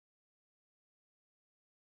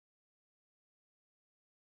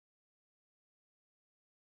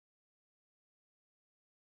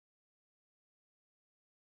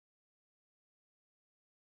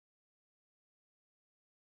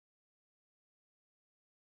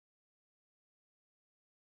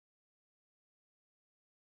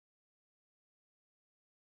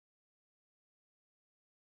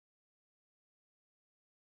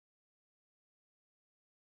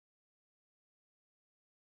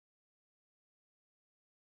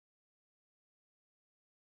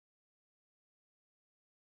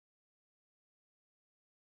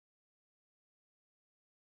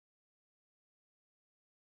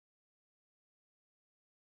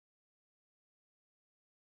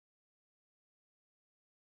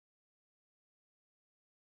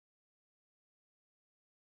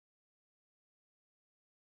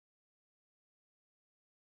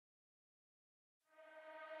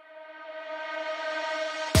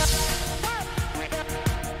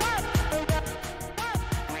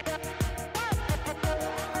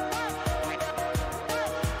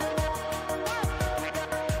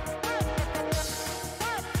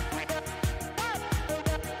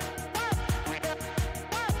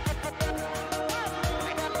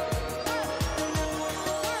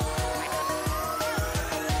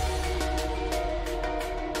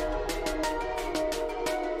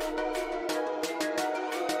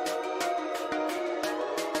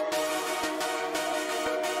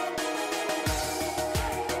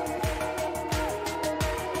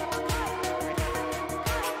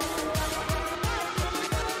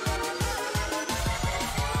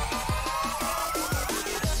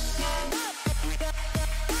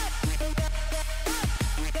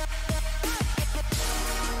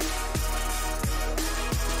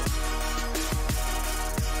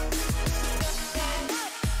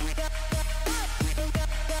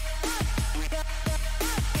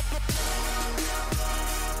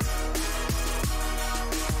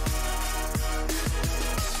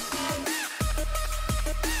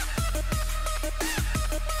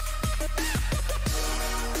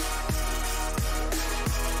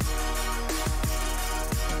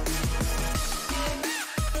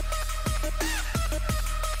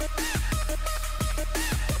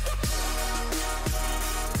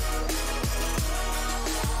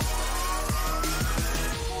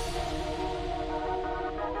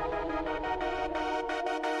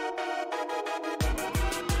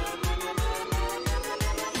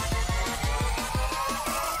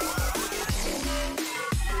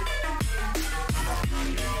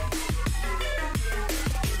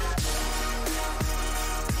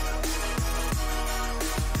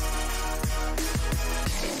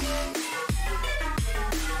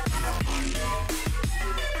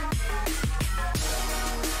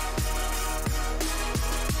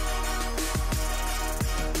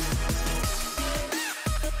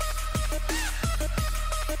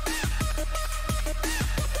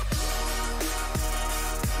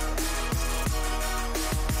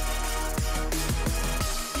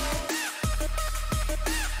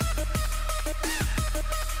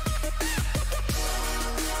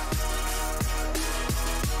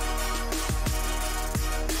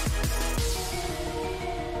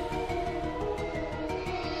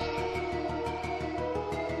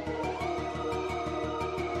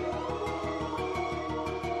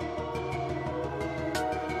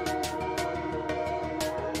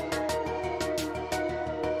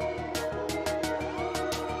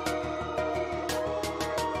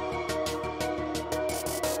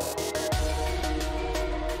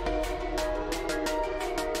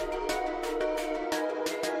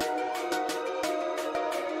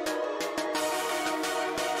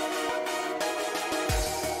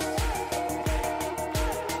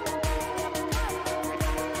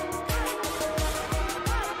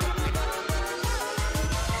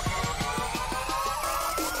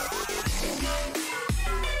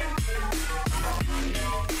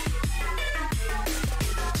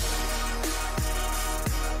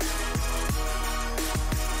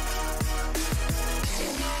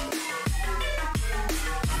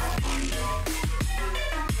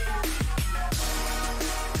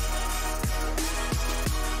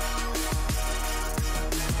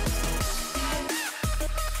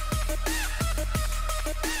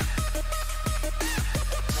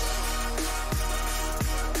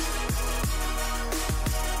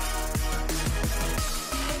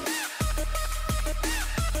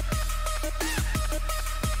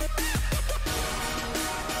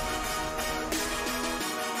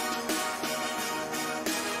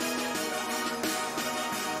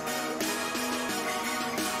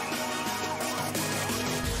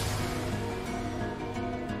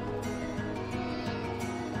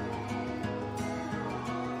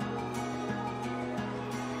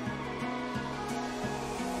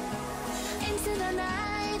the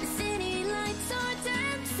night, the city lights are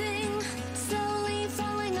dancing, slowly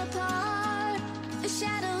falling apart. The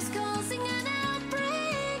shadows causing an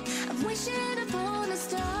outbreak. I'm wishing upon a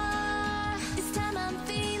star. This time I'm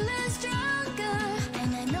feeling stronger,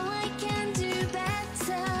 and I know I can do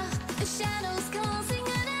better. The shadows causing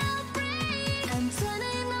an outbreak. I'm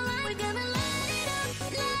turning the light. We're gonna light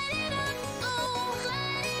it up, oh,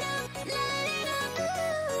 light it up, ooh,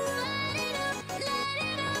 light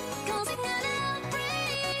it up, causing an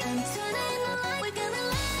outbreak. I'm turning the light. We're gonna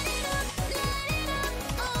light it up,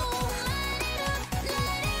 oh, light it up, ooh,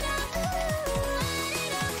 light it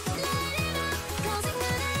up, causing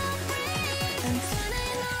an outbreak. I'm turning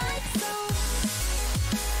the lights on.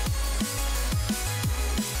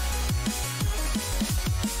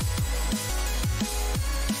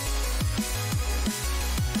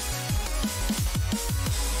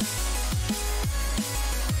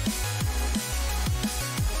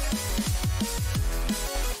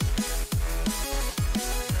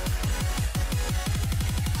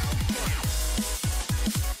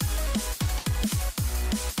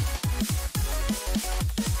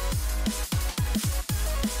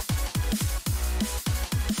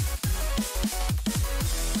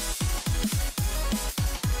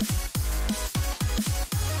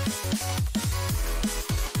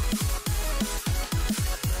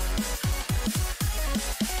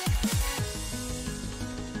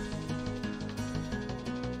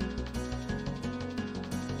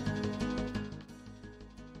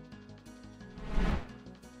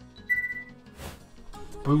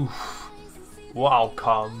 Boof.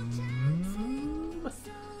 Welcome.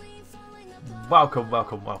 Welcome.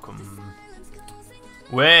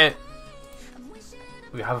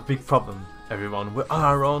 We have a big problem, everyone. We're on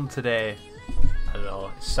our own today. I don't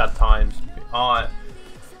know, it's sad times. We are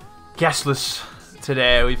guestless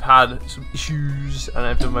today. We've had some issues, and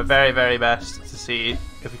I've done my very, very best to see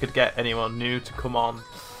if we could get anyone new to come on.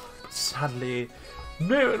 But sadly,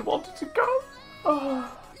 no one wanted to go. Oh.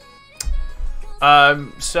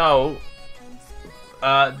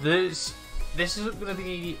 This isn't going to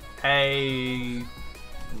be a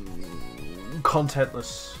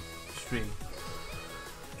contentless stream.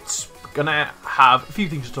 It's gonna have a few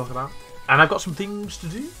things to talk about, and I've got some things to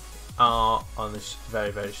do on this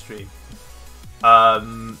very, very stream.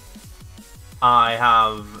 I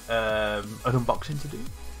have an unboxing to do,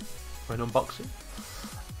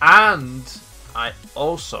 and I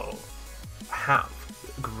also have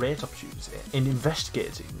great opportunity in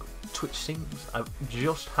investigating Twitch Sings. I've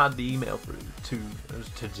just had the email through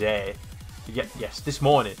today. Yes, this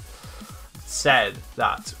morning. Said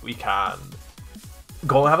that we can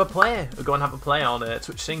go and have a play. On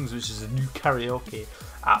Twitch Sings, which is a new karaoke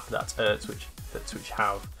app that Twitch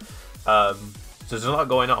have. So there's a lot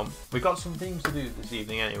going on. We've got some things to do this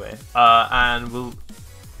evening anyway, and I'm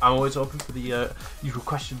always open for the usual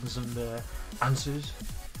questions and answers.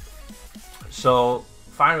 So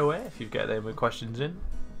fire away if you get them with questions in.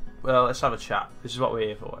 Well, let's have a chat. This is what we're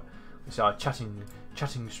here for. It's our chatting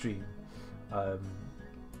stream.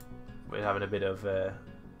 We're having a bit of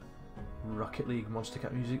Rocket League Monster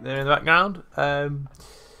Cat music there in the background.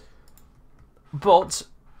 But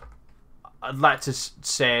I'd like to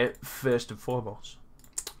say first and foremost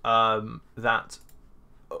that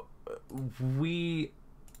we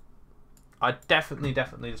are definitely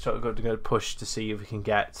sort of going to push to see if we can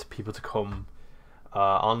get people to come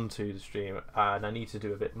onto the stream, and I need to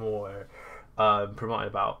do a bit more promoting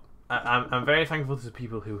about. I'm very thankful to the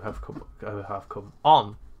people who have come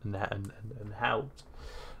on and helped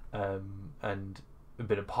and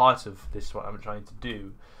been a part of this, what I'm trying to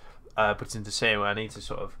do, but in the same way I need to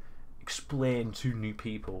sort of explain to new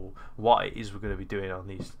people what it is we're going to be doing on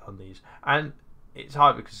these, and it's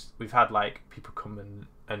hard because we've had like people come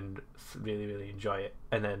and really enjoy it,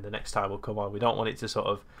 and then the next time we'll come on, we don't want it to sort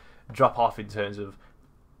of drop off in terms of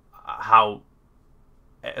how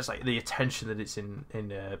it's like the attention that it's in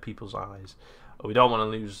people's eyes. We don't want to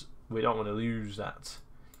lose that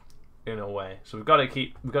in a way. So we've got to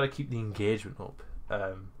keep the engagement up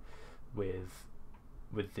with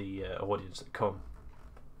the audience that come.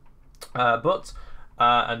 But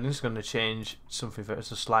I'm just going to change something very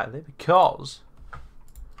slightly because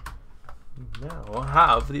you now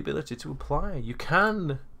have the ability to apply. You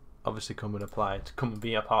can obviously come and apply to come and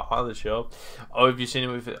be a part of the show. Or if you've seen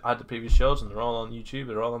it, we've had the previous shows and they're all on YouTube,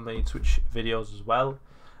 they're all on the Twitch videos as well.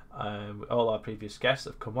 All our previous guests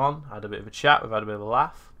have come on, had a bit of a chat, we've had a bit of a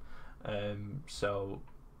laugh. So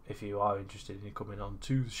if you are interested in coming on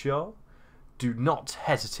to the show, do not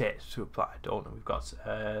hesitate to apply.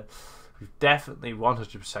 We've definitely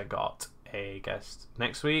 100% got a guest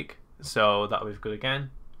next week, so that'll be good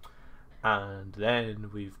again. and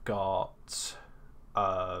then we've got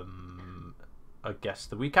I guess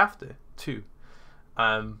the week after too.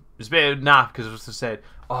 It's a bit of a nap because I was just saying,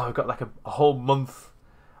 oh, I've got like a whole month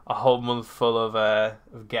full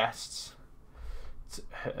of guests to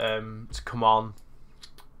come on.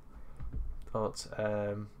 But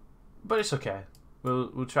it's okay.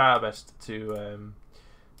 We'll try our best to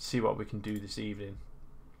see what we can do this evening.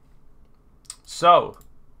 So,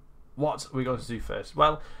 what are we going to do first?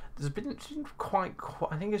 Well, there's been quite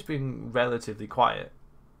I think it's been relatively quiet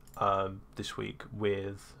this week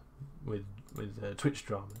with Twitch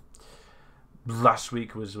drama. Last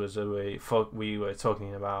week was we were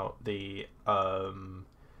talking about the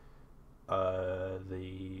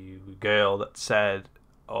girl that said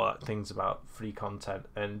all that things about free content,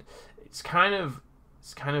 and it's kind of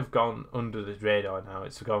gone under the radar now.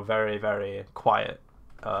 It's gone very, very quiet.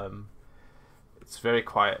 It's very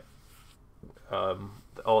quiet.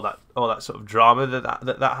 All that sort of drama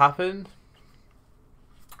that happened.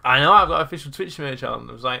 I know I've got official Twitch merch on.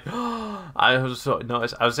 I was like, I was sort of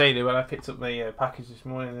noticed. I was saying it when I picked up my package this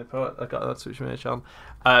morning. I got that Twitch merch on.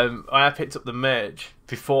 When I picked up the merch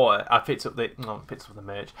before, I picked up the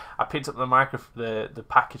merch. I picked up the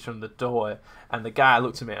package from the door, and the guy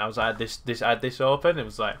looked at me. And I was like, I had this open. It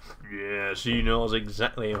was like, yes, he knows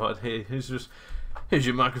exactly what here's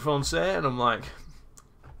your microphone say, and I'm like,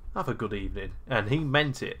 have a good evening, and he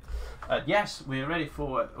meant it. Yes, we're ready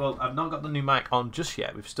for. Well, I've not got the new mic on just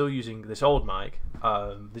yet. We're still using this old mic.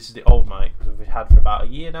 This is the old mic that we've had for about a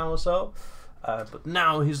year now or so. But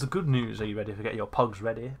now here's the good news. Are you ready to get your pogs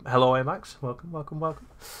ready? Hello, AMAX. Welcome.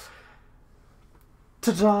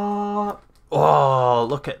 Ta-da! Oh,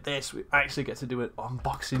 look at this. We actually get to do an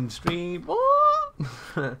unboxing stream.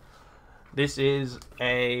 What? This is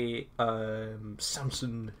a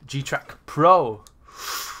Samsung G-Track Pro.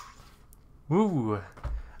 Woo!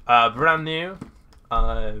 Brand new,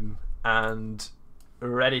 and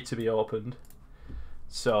ready to be opened.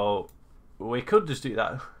 So we could just do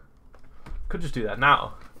that.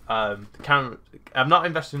 Now. The camera. I'm not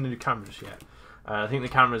investing in the new cameras yet. I think the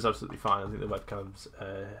camera is absolutely fine. I think the webcam's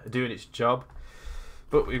doing its job.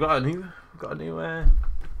 But we've got a new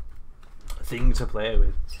thing to play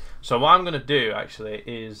with. So what I'm gonna do actually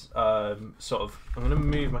is I'm gonna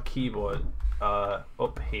move my keyboard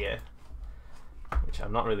up here, which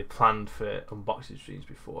I've not really planned for unboxing streams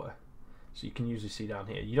before. So you can usually see down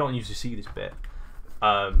here. You don't usually see this bit.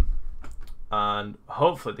 And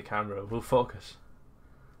hopefully the camera will focus.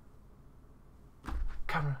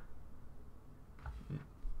 Camera.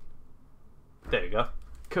 There we go.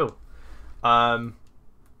 Cool. And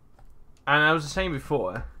I was saying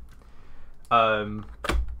before, I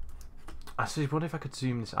wonder if I could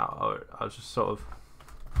zoom this out, or I'll just sort of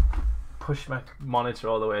push my monitor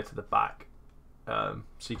all the way to the back. So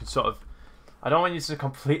you can sort of, I don't want you to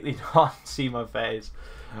completely not see my face,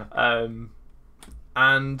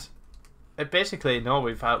 and basically no,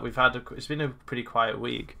 it's been a pretty quiet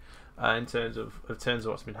week in terms of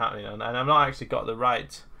what's been happening, and I've not actually got the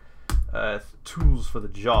right tools for the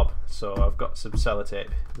job. So I've got some sellotape.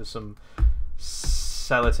 There's some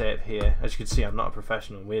sellotape here. As you can see, I'm not a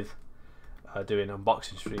professional with doing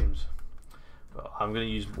unboxing streams, but I'm going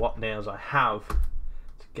to use what nails I have to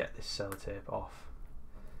get this sellotape off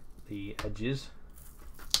the edges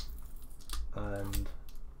and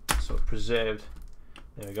sort of preserved.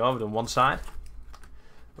 There we go. I've done one side.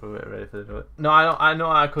 We're ready for the other. No, I know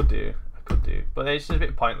I could do, but it's just a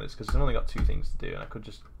bit pointless because I've only got two things to do, and I could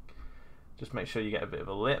just make sure you get a bit of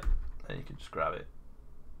a lip, and you can just grab it.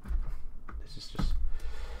 This is just.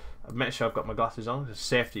 I've made sure I've got my glasses on because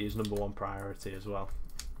safety is #1 priority as well.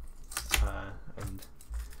 And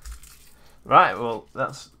right, well,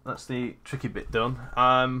 that's the tricky bit done.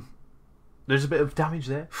 There's a bit of damage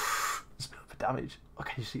there. There's a bit of damage. Oh,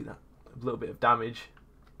 can you see that? A little bit of damage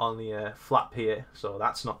on the flap here. So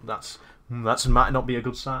that might not be a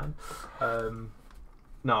good sign.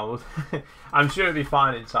 No, I'm sure it'll be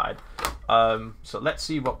fine inside. So let's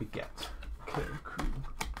see what we get. Okay, cool.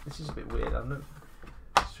 This is a bit weird. I've never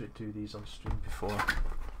do these on stream before.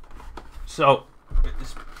 So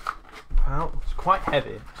it's quite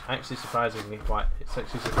heavy. It's actually surprisingly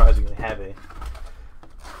heavy.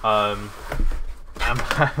 I'm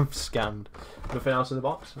scammed. Nothing else in the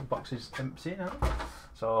box. The box is empty now.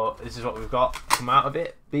 So this is what we've got come out of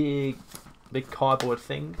it. Big cardboard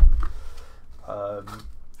thing.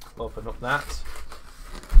 Open up that.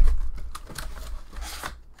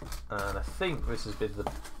 And I think this has been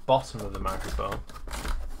the bottom of the microphone.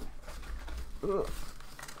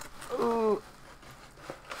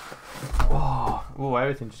 Oh,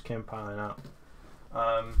 everything just came piling out.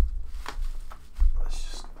 Let's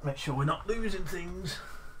just make sure we're not losing things.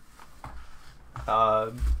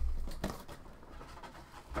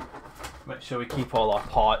 Make sure we keep all our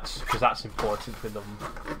parts, because that's important with an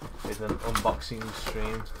unboxing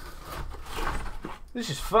stream. This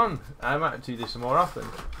is fun. I might do this more often.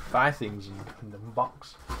 Buy things and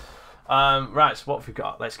unbox. Right, so what have we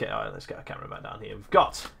got? Let's get our camera back down here. We've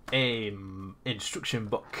got a instruction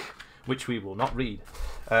book, which we will not read.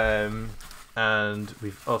 And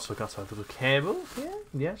we've also got our little cable here.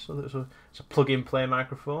 Yeah, so it's a plug-in play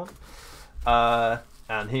microphone.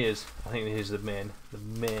 And here's the main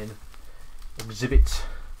exhibit.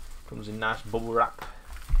 Comes in nice bubble wrap.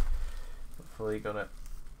 Hopefully you're gonna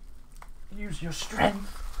use your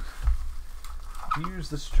strength. Use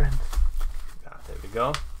the strength. Ah, there we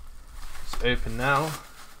go. It's open now.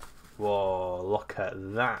 Whoa, look at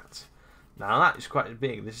that. Now that is quite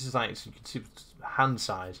big. This is like, you can see hand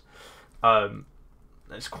size.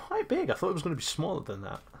 It's quite big. I thought it was going to be smaller than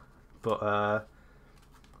that. But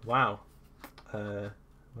wow. As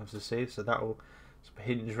I say, so that will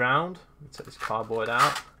hinge round. Let's take this cardboard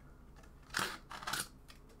out.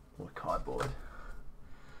 What cardboard?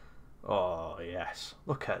 Oh yes,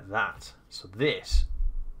 look at that. So this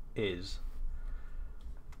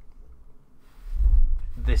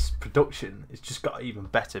production has just got even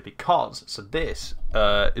better, because so this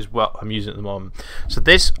is what I'm using at the moment. So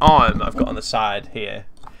this arm that I've got on the side here,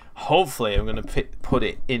 hopefully I'm going to put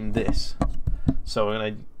it in this. So I'm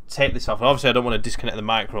going to take this off. Obviously I don't want to disconnect the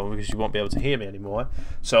microphone because you won't be able to hear me anymore.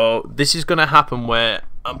 So this is going to happen where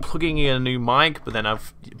I'm plugging in a new mic, but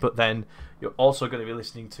then you're also going to be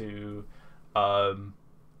listening to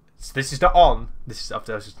so this is not on. This is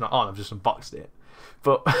after it's not on. I've just unboxed it.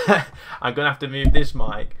 But I'm going to have to move this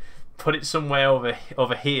mic, put it somewhere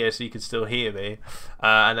over here so you can still hear me,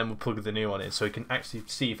 and then we'll plug the new one in so we can actually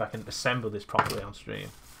see if I can assemble this properly on stream.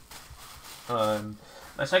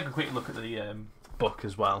 Let's take a quick look at the book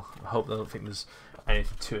as well. I don't think there's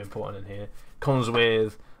anything too important in here. Comes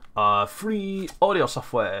with free audio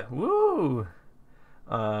software. Woo!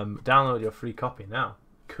 Download your free copy now.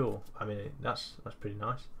 Cool. I mean, that's pretty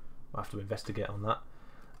nice. I'll have to investigate on that.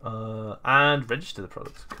 And register the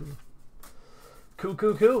product.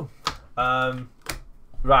 Cool.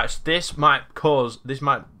 Right, so this might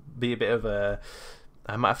be a bit of a.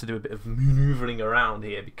 I might have to do a bit of manoeuvring around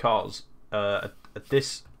here, because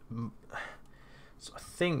this. So I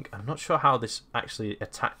think I'm not sure how this actually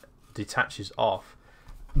detaches off.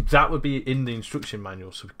 That would be in the instruction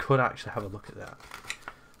manual, so we could actually have a look at that.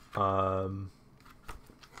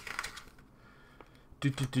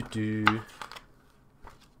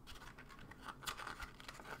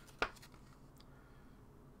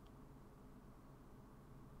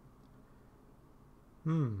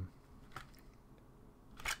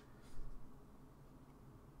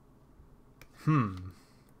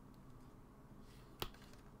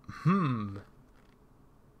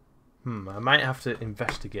 I might have to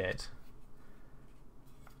investigate.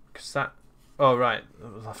 Cause that. Oh right,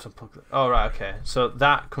 we'll have to plug that. Oh right, okay. So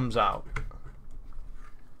that comes out. Does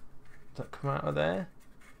that come out of there?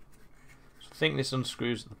 So I think this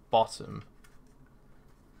unscrews at the bottom,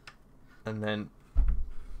 and then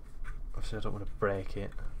obviously I don't want to break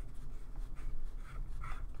it.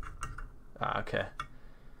 Ah, okay.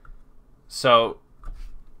 So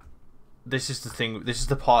this is the thing. This is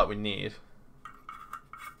the part we need.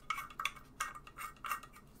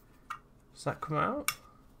 Does that come out?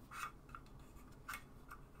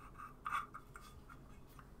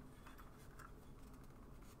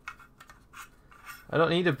 I don't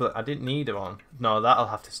need I didn't need it on. No, that'll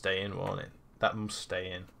have to stay in, won't it? That must stay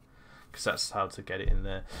in, because that's how to get it in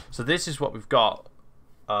there. So this is what we've got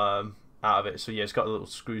out of it. So yeah, it's got little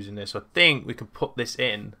screws in there. So I think we can put this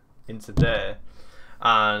into there,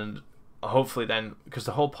 and hopefully then, because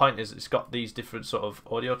the whole point is it's got these different sort of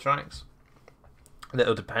audio tracks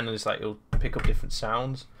that'll depend on. It's like it'll pick up different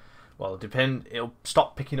sounds. Well, it'll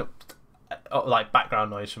stop picking up like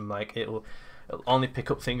background noise from like it'll only pick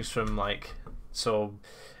up things from like. So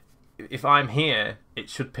if I'm here, it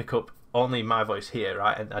should pick up only my voice here,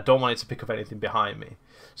 right? And I don't want it to pick up anything behind me.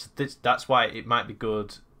 So that's why it might be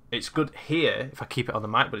good. It's good here if I keep it on the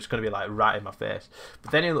mic, but it's going to be like right in my face.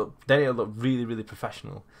 But then it'll look really, really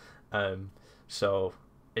professional. So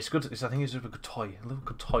it's good. I think it's a good toy, a little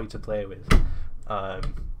good toy to play with.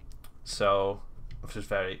 So which is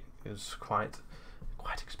it's quite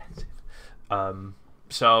expensive.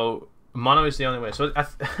 So mono is the only way. So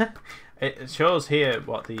it shows here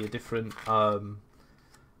what the different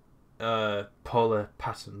polar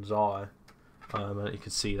patterns are, and you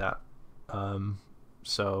can see that.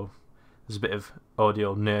 So there's a bit of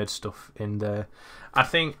audio nerd stuff in there. I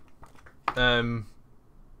think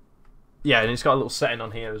yeah, and it's got a little setting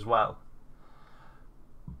on here as well.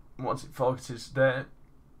 Once it focuses there,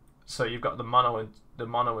 so you've got the mono and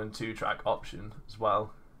 2-track option as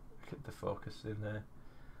well. Get the focus in there,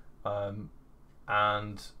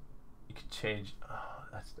 and you can change.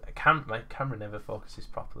 My camera never focuses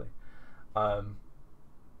properly.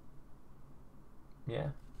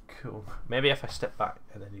 Yeah, cool. Maybe if I step back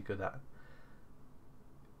and then you go that.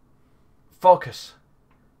 Focus.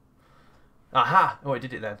 Aha! Oh, I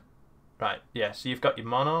did it then. Right, yeah, so you've got your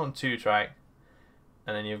mono and 2-track,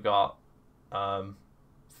 and then you've got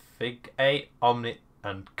Fig 8, Omni,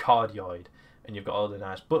 and Cardioid. And you've got all the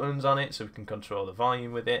nice buttons on it, so we can control the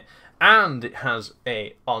volume with it. And it has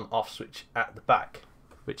a on-off switch at the back,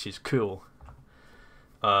 which is cool.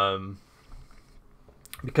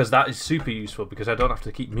 Because that is super useful, because I don't have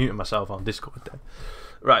to keep muting myself on Discord then.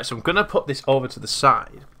 Right, so I'm going to put this over to the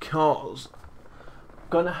side, because I'm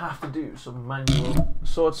going to have to do some manual,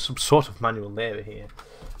 some sort of manual labour here.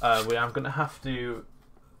 Where I'm going to have to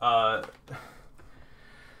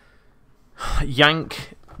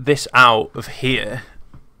yank this out of here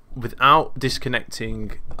without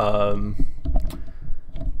disconnecting.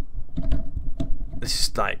 This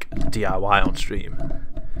is like DIY on stream.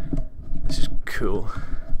 This is cool.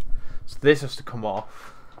 So this has to come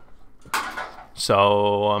off.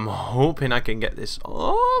 So I'm hoping I can get this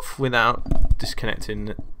off without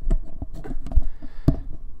disconnecting.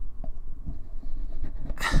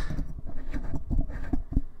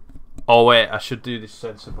 Oh wait, I should do this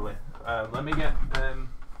sensibly. Let me get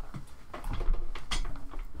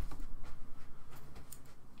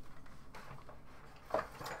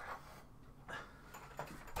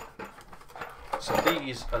so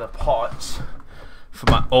these are the parts for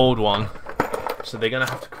my old one, so they're gonna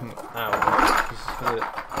have to come out.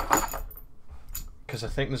 Because I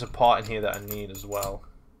think there's a part in here that I need as well.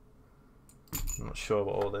 I'm not sure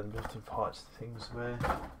what all the different parts things were.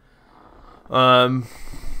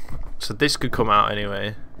 So this could come out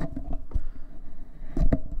anyway.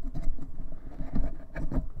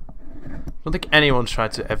 I don't think anyone's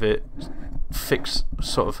tried to ever fix,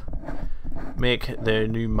 sort of make their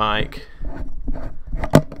new mic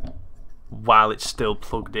while it's still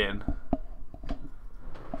plugged in,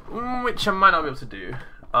 which I might not be able to do.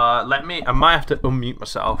 I might have to unmute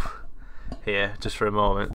myself here just for a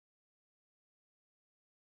moment.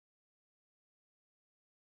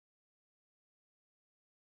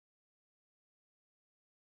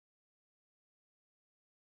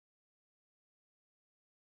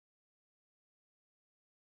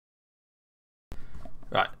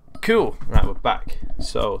 Right, cool. Right, we're back.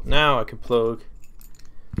 So now I can plug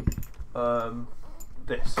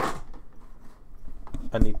this.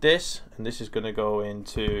 I need this, and this is going to go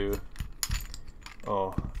into.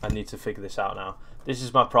 Oh, I need to figure this out now. This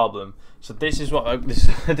is my problem. So this is what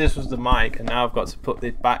this was the mic, and now I've got to put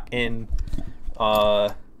it back in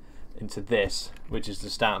into this, which is the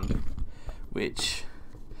stand, which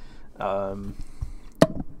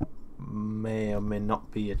may or may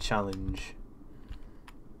not be a challenge.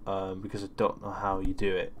 Because I don't know how you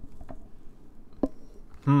do it.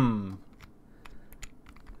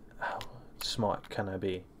 How smart can I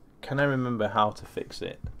be? Can I remember how to fix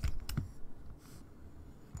it?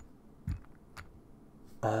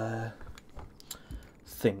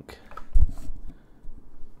 Think.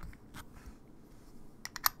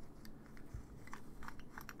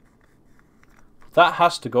 That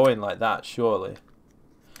has to go in like that, surely.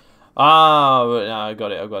 Ah, no, I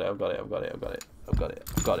got it.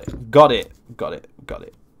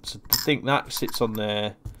 So I think that sits on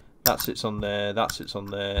there, that sits on there, that sits on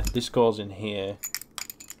there. This goes in here.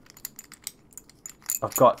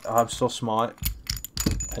 I'm so smart.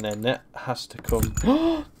 And then that has to come.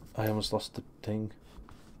 I almost lost the thing.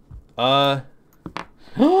 I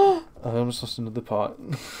almost lost another part.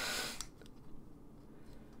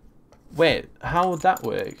 Wait, how would that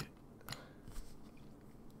work?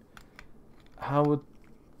 How would...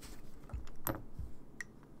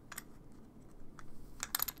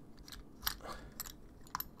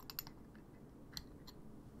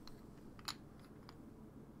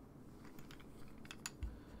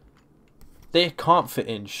 They can't fit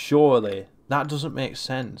in, surely. That doesn't make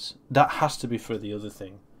sense. That has to be for the other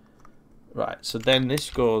thing. Right, so then this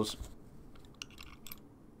goes...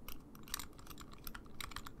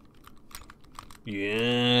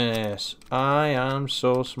 Yes, I am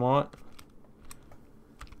so smart.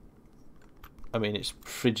 I mean, it's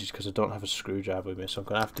frigid because I don't have a screwdriver with me, so I'm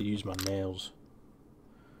going to have to use my nails.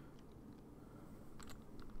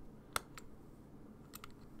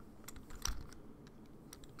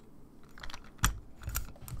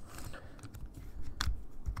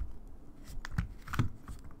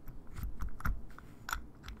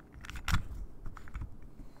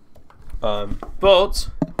 But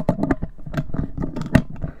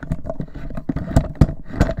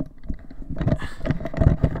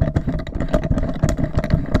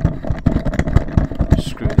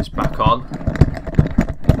screw this back on.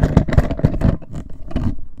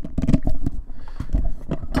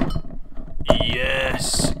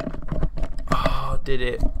 Yes. Oh, did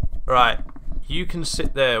it. Right. You can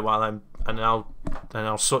sit there while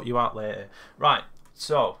I'll sort you out later. Right.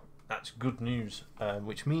 So that's good news,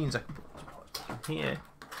 which means I can put this part here.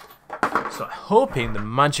 So I'm hoping the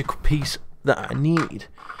magical piece that I need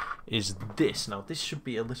is this. Now this should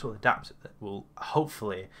be a little adapter that will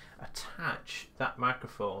hopefully attach that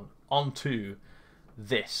microphone onto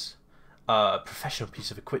this professional piece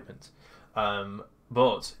of equipment.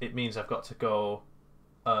 But it means I've got to go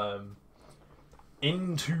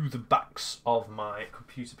into the backs of my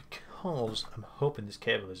computer because I'm hoping this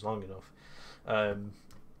cable is long enough.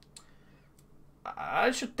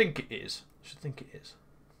 I should think it is.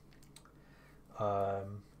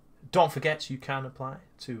 Don't forget you can apply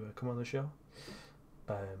to come on the show.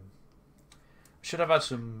 Should have had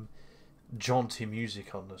some jaunty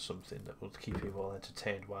music on or something that will keep you all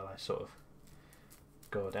entertained while I sort of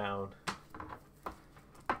go down.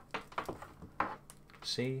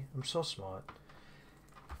 See, I'm so smart.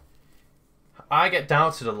 I get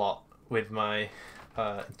doubted a lot with my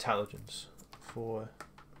intelligence for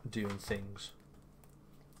doing things,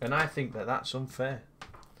 and I think that that's unfair.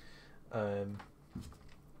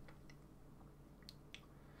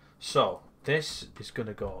 So this is going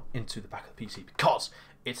to go into the back of the PC because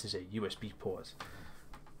it is a USB port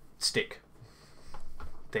stick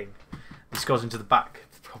thing. This goes into the back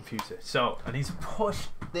of the computer. So I need to push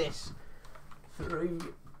this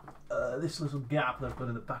through this little gap that I've got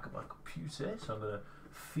in the back of my computer. So I'm going to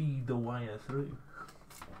feed the wire through.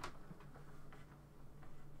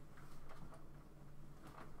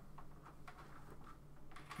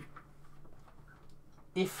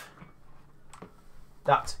 If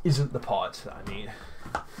that isn't the part that I need,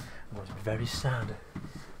 I'm going to be very sad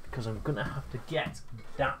because I'm going to have to get an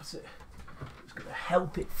adapter. It's going to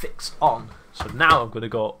help it fix on. So now I'm going to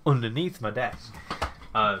go underneath my desk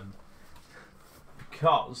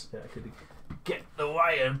because I could get the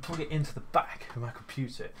wire and plug it into the back of my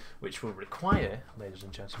computer, which will require, ladies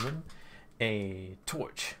and gentlemen, a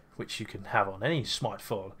torch, which you can have on any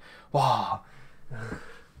smartphone. Wow.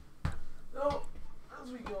 So,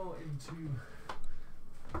 as we go into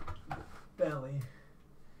the belly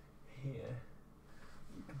here,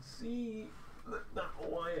 you can see that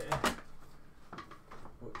wire,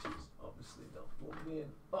 which is obviously not plugged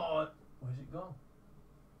in. Oh, where's it gone?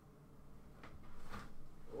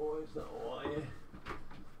 Oh, is that wire?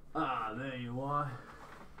 Ah, there you are.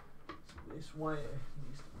 So this wire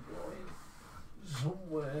needs to go in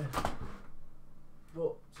somewhere,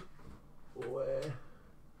 but where?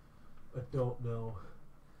 I don't know.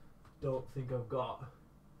 Don't think I've got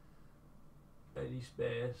any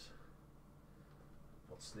space.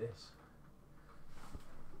 What's this?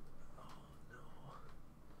 Oh no.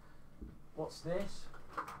 What's this?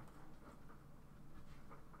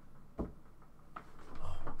 Oh,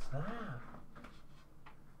 what's that?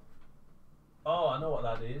 Oh, I know what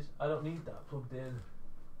that is. I don't need that plugged in.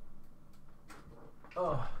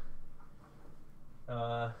 Oh.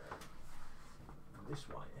 This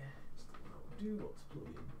wire. Do not plug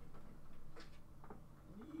in.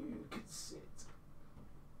 You can sit.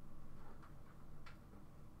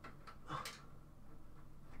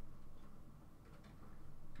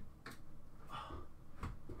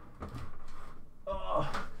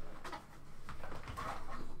 Oh.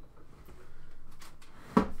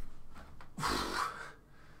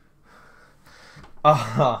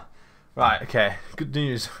 Ah, right. Okay. Good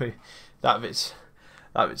news. That bit's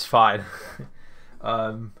fine.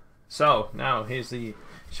 So now here's the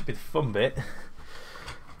should be the fun bit.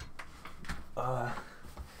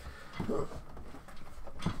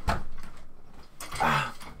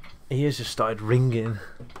 Ears just started ringing.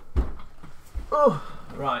 Oh,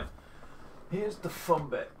 right. Here's the fun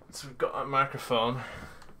bit. So we've got our microphone.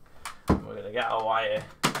 We're gonna get our wire,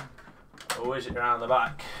 whiz it around the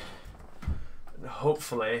back, and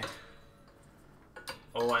hopefully,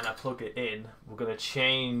 when I plug it in, we're gonna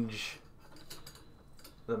change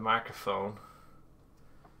the microphone.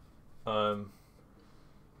 I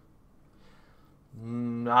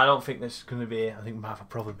don't think this is going to be. I think we might have a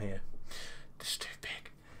problem here. This is too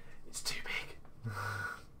big. It's too big.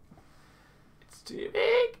 It's too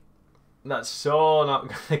big. That's so not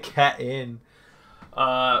going to get in.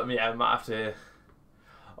 Yeah, I might have to.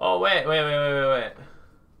 Oh wait.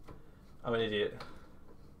 I'm an idiot.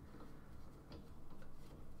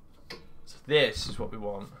 So this is what we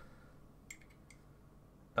want.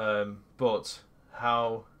 But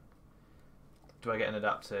how do I get an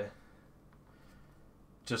adapter?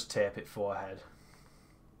 Just tape it forehead.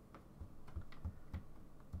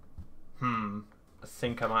 I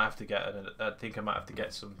think I might have to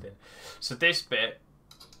get something. So this bit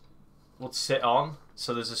would sit on.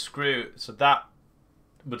 So there's a screw. So that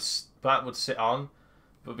would sit on,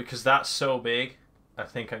 but because that's so big, I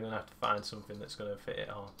think I'm gonna have to find something that's gonna fit it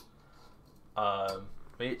on,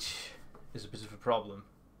 which is a bit of a problem.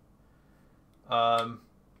 Because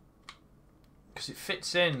it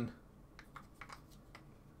fits in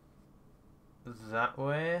that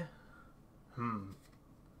way.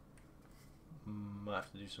 Might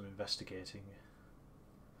have to do some investigating.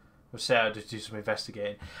 We'll say I'll just do some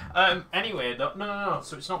investigating. Anyway, no.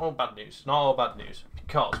 So it's not all bad news. Not all bad news.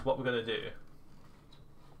 Because what we're going to do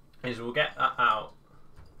is we'll get that out.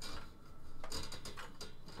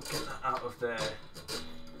 We'll get that out of there.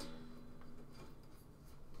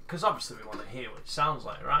 Because obviously we want to hear what it sounds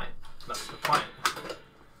like, right? That's the point.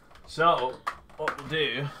 So, what we'll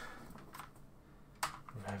do...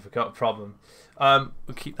 I've got a problem.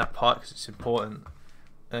 We'll keep that part because it's important.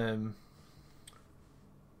 And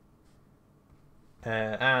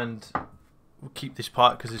we'll keep this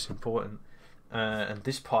part because it's important. And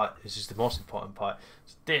this part is just the most important part.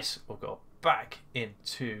 So this will go back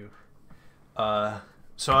into...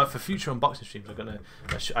 So for future unboxing streams,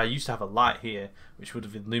 I used to have a light here, which would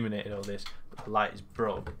have illuminated all this, but the light is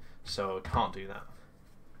broke, so I can't do that.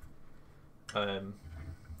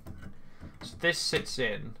 So this sits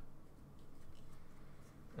in,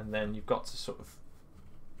 and then you've got to sort of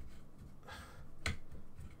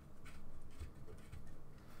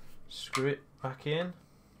screw it back in.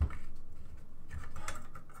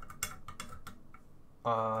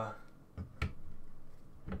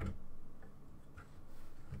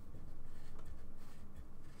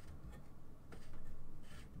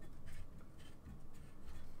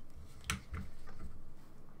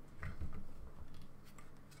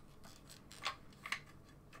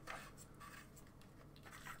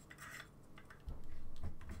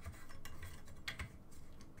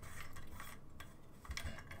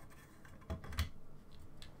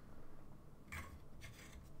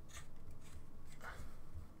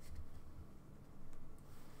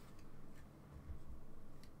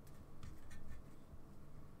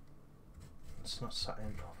 It's not sat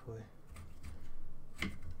in properly.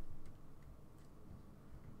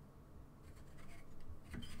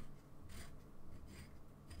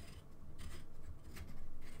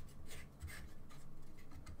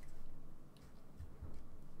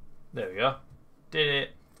 There we go. Did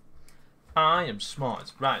it. I am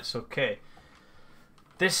smart. Right, it's okay.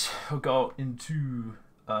 This will go into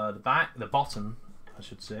the bottom, I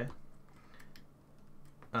should say.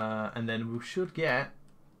 And then we should get...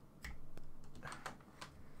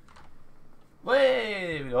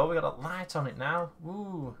 There we go, we got a light on it now.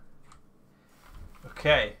 Woo.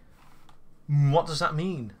 Okay. What does that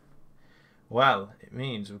mean? Well, it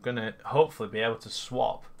means we're going to hopefully be able to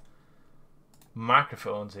swap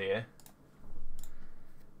microphones here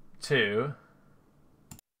to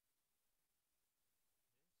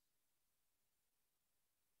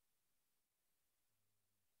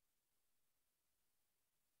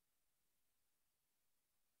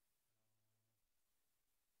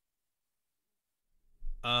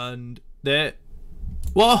and there.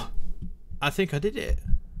 Whoa! I think I did it.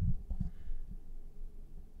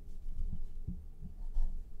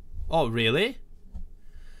 Oh, really?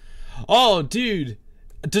 Oh, dude.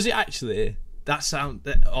 Does it actually? That sound...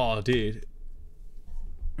 Oh, dude.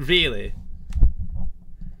 Really?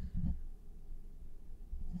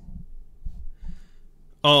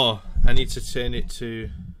 Oh, I need to turn it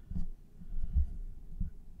to...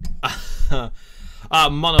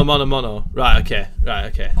 mono. Right, okay.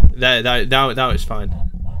 Now it's fine.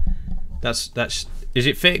 That's... Is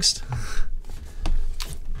it fixed?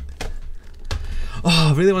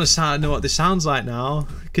 Oh, I really want to know what this sounds like now.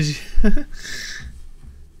 Cause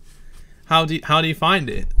how do you find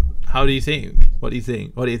it? How do you think? What do you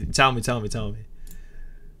think? Tell me.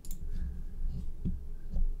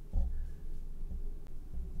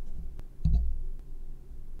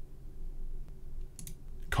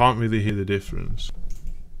 Can't really hear the difference.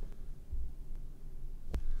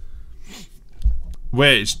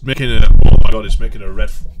 Wait, it's making a... Oh my god, it's making a red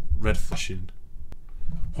flashing.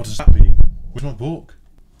 What does that mean? Where's my book?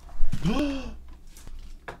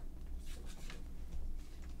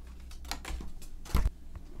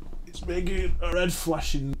 It's making a red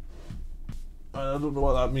flashing. I don't know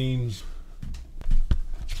what that means.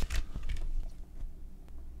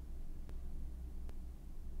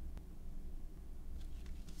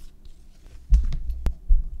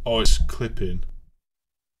 Oh, it's clipping.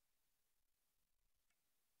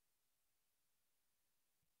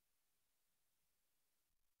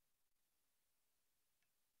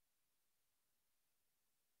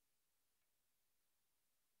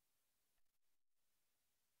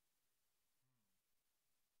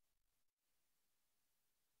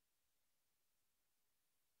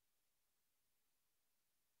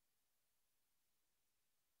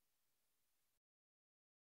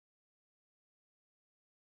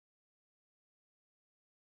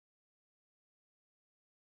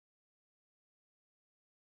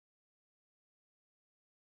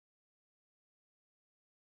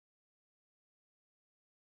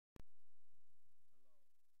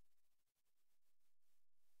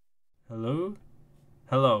 Hello?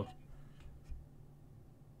 Hello.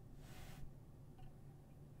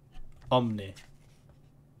 Omni.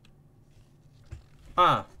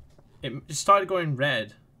 Ah, it started going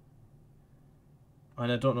red.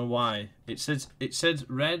 And I don't know why. It said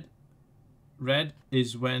red. Red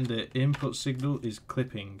is when the input signal is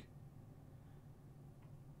clipping.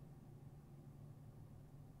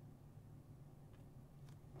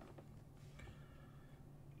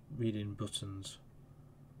 Reading buttons.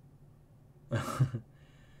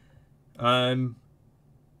 I'm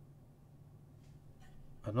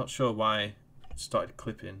not sure why it started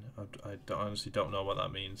clipping. I honestly don't know what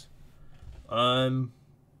that means. Let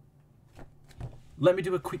me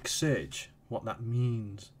do a quick search what that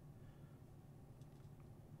means.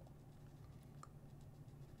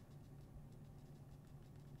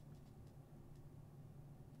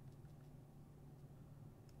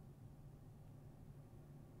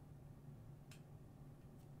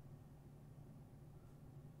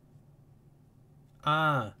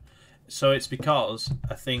 Ah, so it's because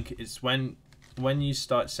I think it's when you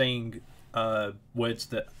start saying words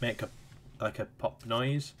that make a pop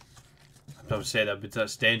noise. I don't say that, but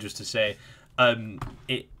that's dangerous to say.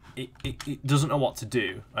 It doesn't know what to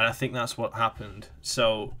do, and I think that's what happened.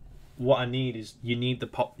 So what I need is you need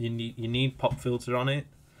pop filter on it.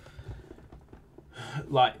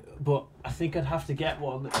 Like, but I think I'd have to get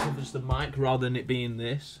one that covers the mic rather than it being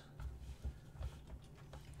this.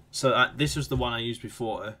 So this was the one I used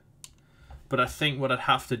before, but I think what I'd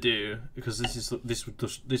have to do, because this would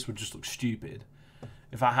just look stupid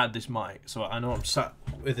if I had this mic. So I know I'm sat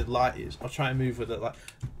with the light is. I'll try and move with it like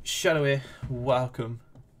shadowy. Welcome.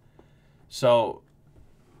 So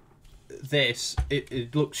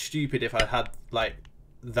it looks stupid if I had like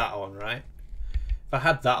that on, right? If I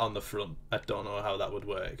had that on the front, I don't know how that would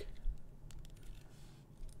work.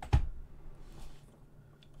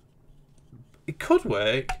 It could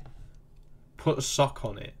work. Put a sock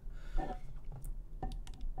on it.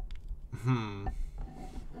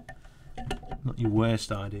 Not your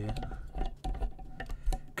worst idea.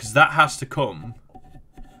 Because that has to come.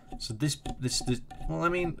 So this. Well, I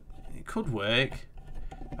mean, it could work.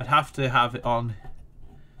 I'd have to have it on.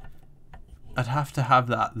 I'd have to have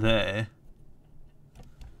that there.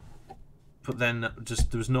 But then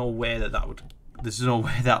just there's no way that would. There's no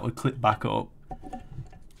way that would clip back up.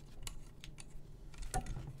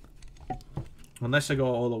 Unless I go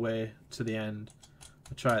all the way to the end.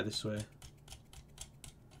 I'll try it this way.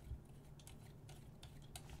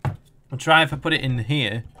 I'll try if I put it in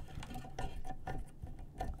here.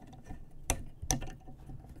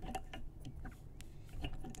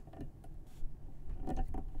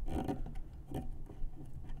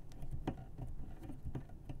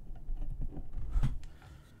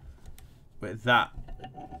 With that.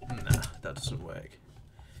 Nah, that doesn't work.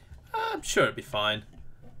 I'm sure it'd be fine.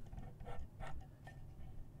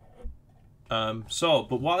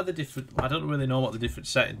 But what are the different... I don't really know what the different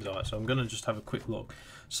settings are, so I'm going to just have a quick look.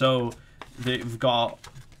 So, they've got...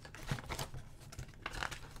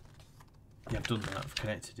 Yeah, I've done that. I've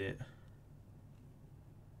connected it.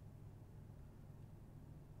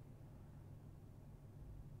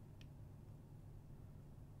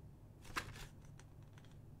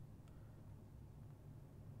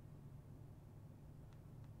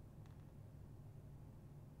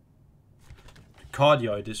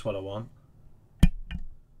 Cardioid is what I want.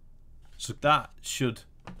 So that should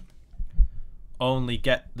only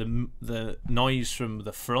get the noise from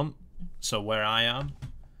the front, so where I am,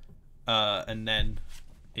 and then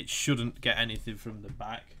it shouldn't get anything from the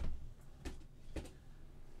back.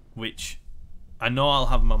 Which I know I'll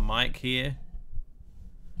have my mic here.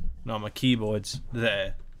 No, my keyboard's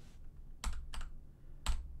there.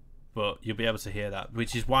 But you'll be able to hear that,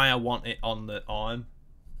 which is why I want it on the arm.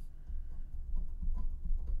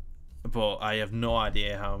 But I have no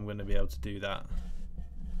idea how I'm going to be able to do that.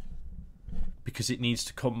 Because it needs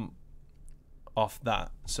to come off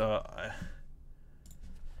that. So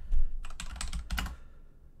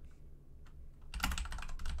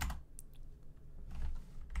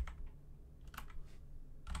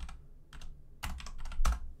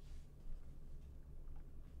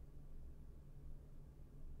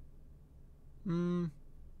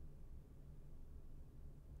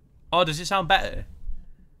Oh, does it sound better?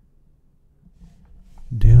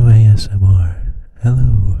 Do ASMR.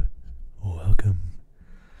 Hello. Welcome.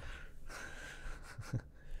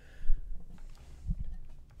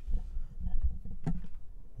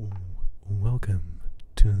 Welcome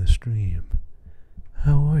to the stream.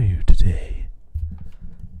 How are you today?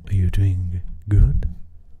 Are you doing good?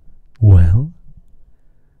 Well?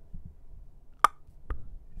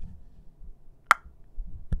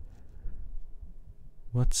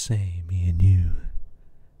 What say me and you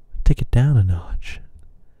take it down a notch?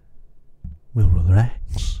 We'll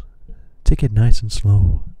relax. Take it nice and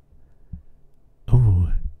slow.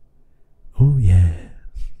 Oh. Oh yeah.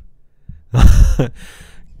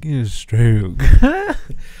 Give a stroke.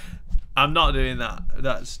 I'm not doing that.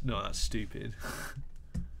 That's stupid.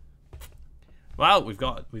 Well, we've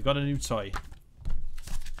got a new toy.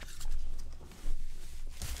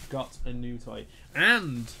 Got a new toy.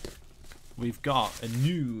 And we've got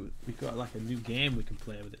like a new game we can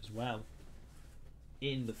play with it as well.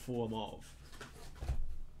 In the form of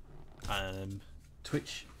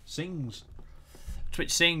Twitch Sings.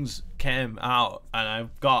 Twitch Sings came out, and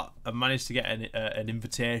I managed to get an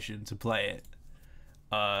invitation to play it,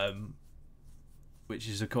 which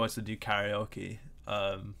is of course the new karaoke.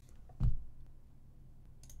 The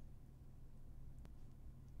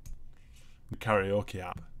karaoke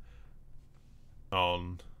app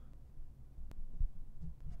on.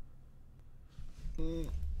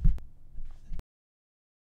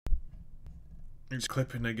 It's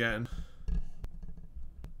clipping again.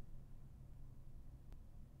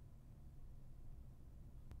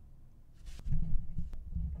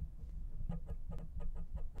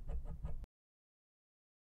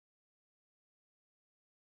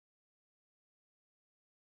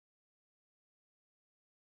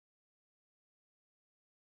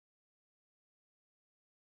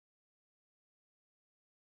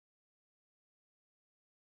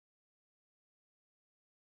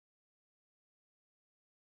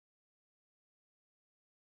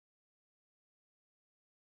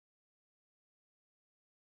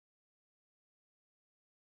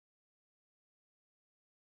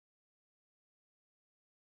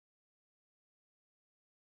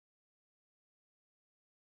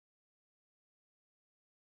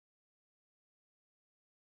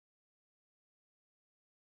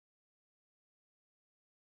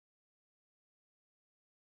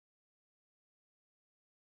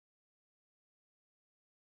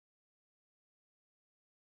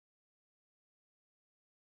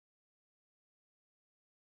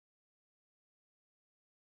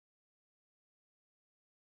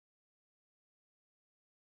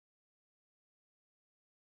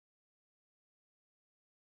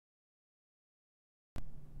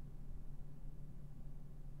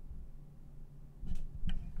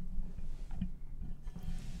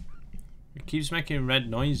 It keeps making red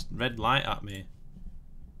light at me.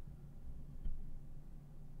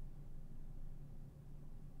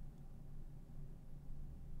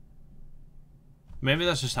 Maybe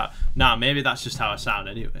that's just how. Nah, maybe that's just how I sound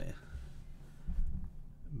anyway.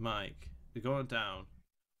 Mic, we're going down.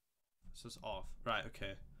 So it's off. Right.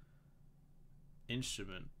 Okay.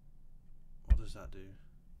 Instrument. What does that do?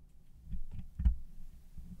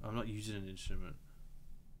 I'm not using an instrument.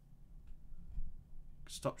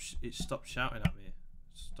 Stop shouting at me.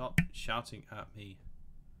 Stop shouting at me.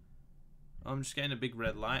 I'm just getting a big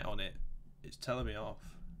red light on it. It's telling me off.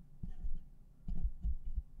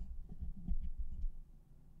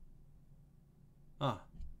 Ah.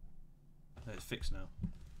 It's fixed now.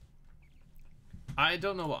 I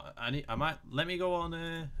don't know what I need. Let me go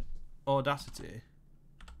on Audacity.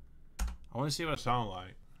 I want to see what I sound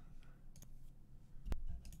like.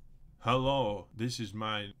 Hello, this is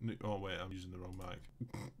my new. Oh wait, I'm using the wrong mic.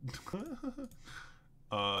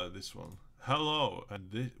 This one. Hello, and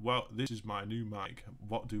this is my new mic.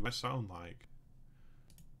 What do I sound like?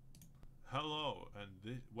 Hello, and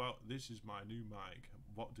this is my new mic.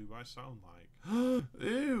 What do I sound like?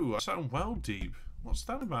 Ew, I sound well deep. What's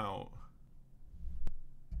that about?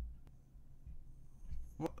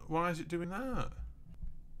 Why is it doing that?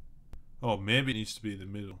 Oh, maybe it needs to be in the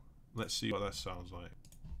middle. Let's see what that sounds like.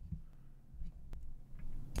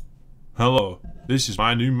 Hello, this is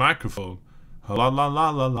my new microphone. La la la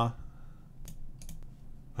la la.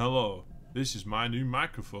 Hello, this is my new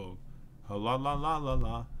microphone. La la la la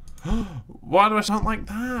la. Why do I sound like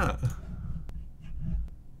that?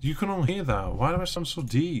 You can all hear that. Why do I sound so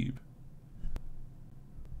deep?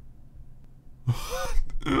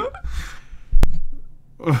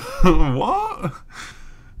 What?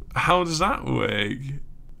 How does that work?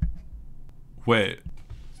 Wait.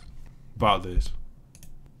 about this.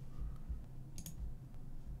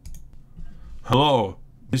 Hello,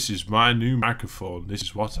 this is my new microphone. This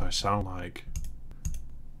is what I sound like.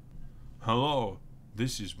 Hello,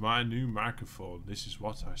 this is my new microphone. This is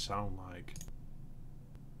what I sound like.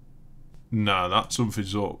 Nah, that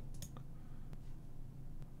something's up.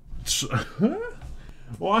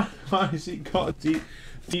 Why has it got a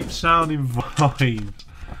deep sounding voice?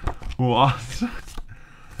 What?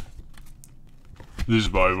 This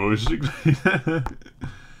is my voice.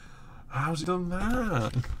 How's it done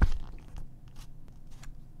that?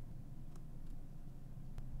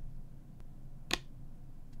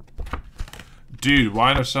 Dude,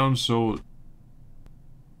 why do I sound so...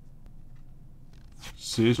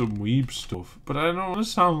 Say some weeb stuff, but I don't want to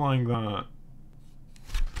sound like that.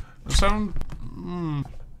 I sound...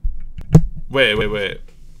 Wait.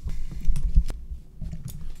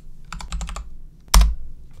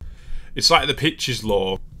 It's like the pitches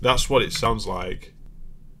law. That's what it sounds like.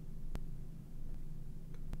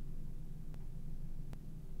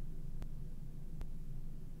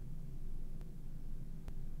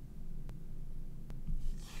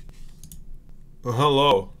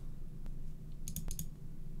 Hello.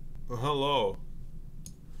 Hello.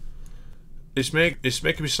 It's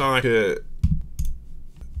making me sound like a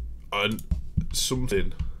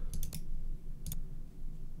something.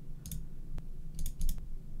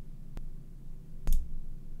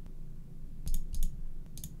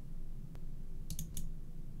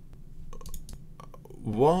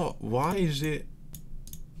 What? Why is it?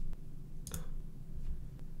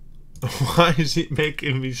 Why is it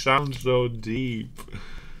making me sound so deep?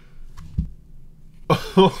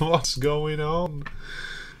 What's going on?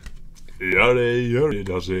 Yuri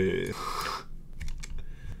does it.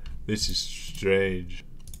 This is strange.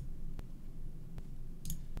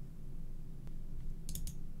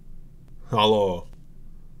 Hello.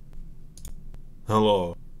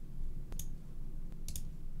 Hello.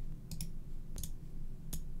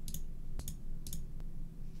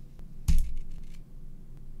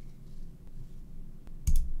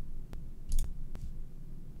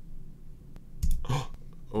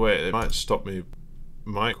 Wait, it might stop me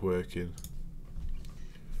mic working.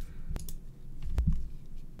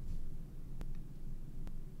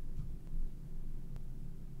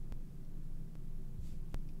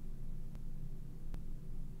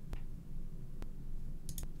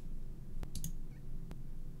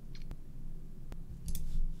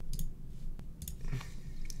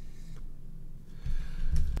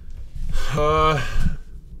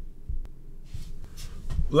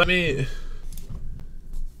 Let me...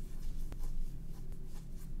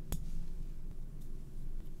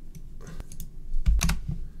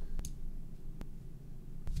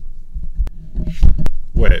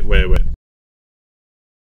 Wait.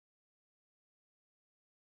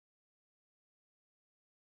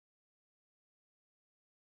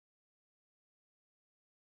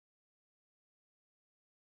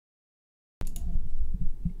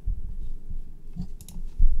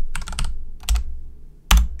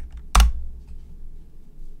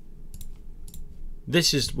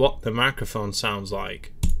 This is what the microphone sounds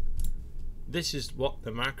like. This is what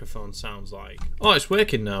the microphone sounds like. Oh, it's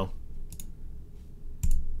working now.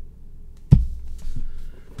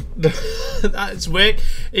 It's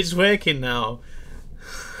working now.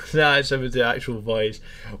 No, it's over the actual voice.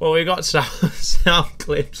 Well, we got sound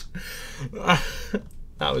clips. That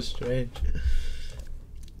was strange.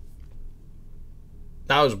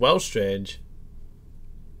 That was well strange.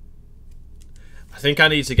 I think I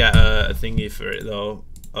need to get a thingy for it though.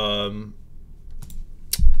 I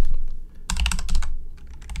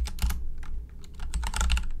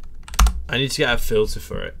need to get a filter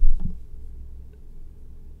for it.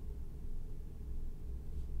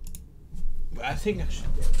 But I think I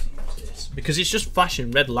should be able to use this because it's just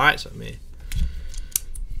flashing red lights at me.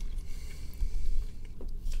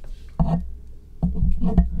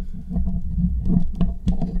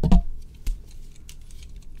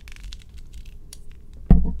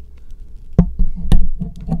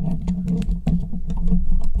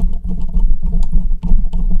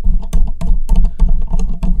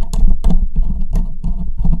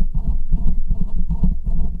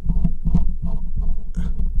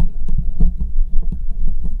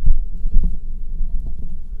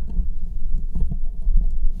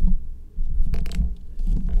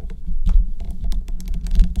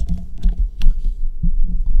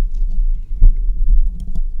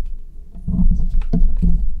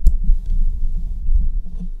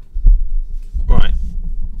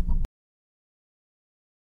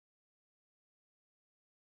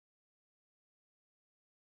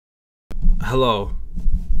 Hello.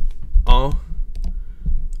 Oh.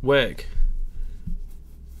 Work.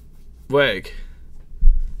 Work.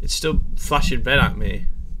 It's still flashing red at me.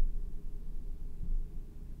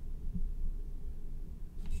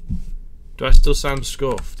 Do I still sound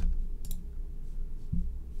scuffed?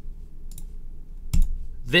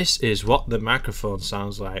 This is what the microphone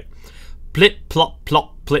sounds like. Plip plop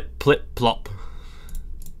plop plip plip plop.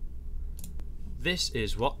 This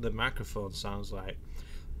is what the microphone sounds like.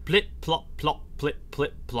 Plip plop plop plip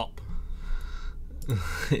plip plop.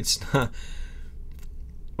 It's not.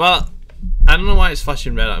 Well, I don't know why it's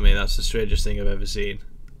flashing red at me. That's the strangest thing I've ever seen.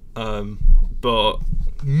 But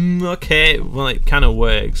okay, well, it kind of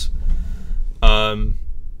works. What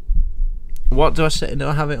do I say? Do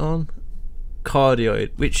I have it on?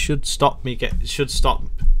 Cardioid, which should stop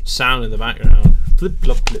sound in the background. Flip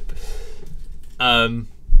flop flip.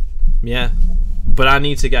 Yeah, but I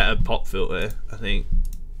need to get a pop filter. I think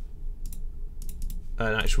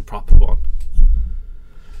an actual proper one.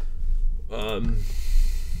 I'm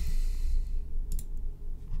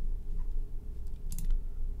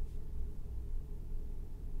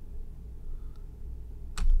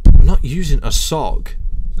not using a sock.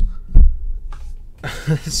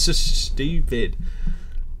 It's just stupid.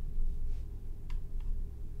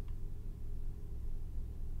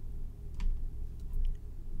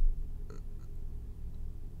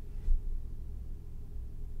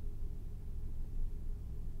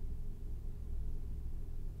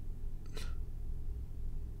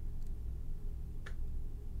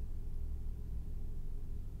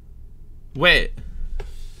 Wait.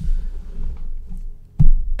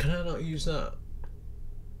 Can I not use that?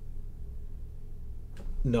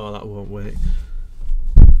 No, that won't work.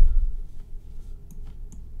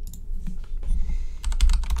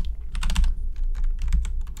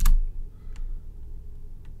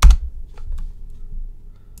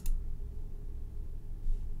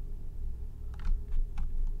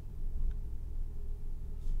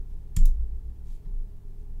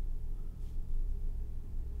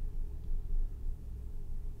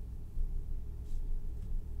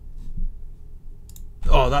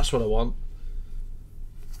 Oh, that's what I want.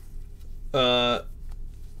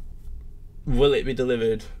 Will it be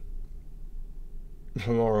delivered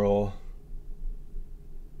tomorrow?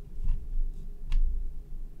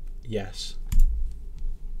 Yes.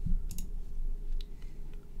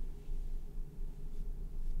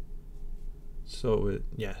 So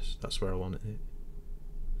yes, that's where I want it.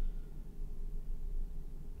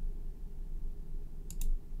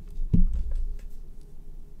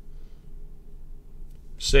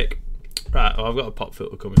 Sick. Right, I've got a pop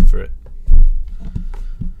filter coming for it.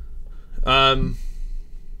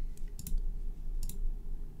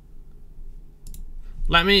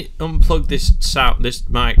 Let me unplug this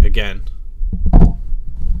mic again.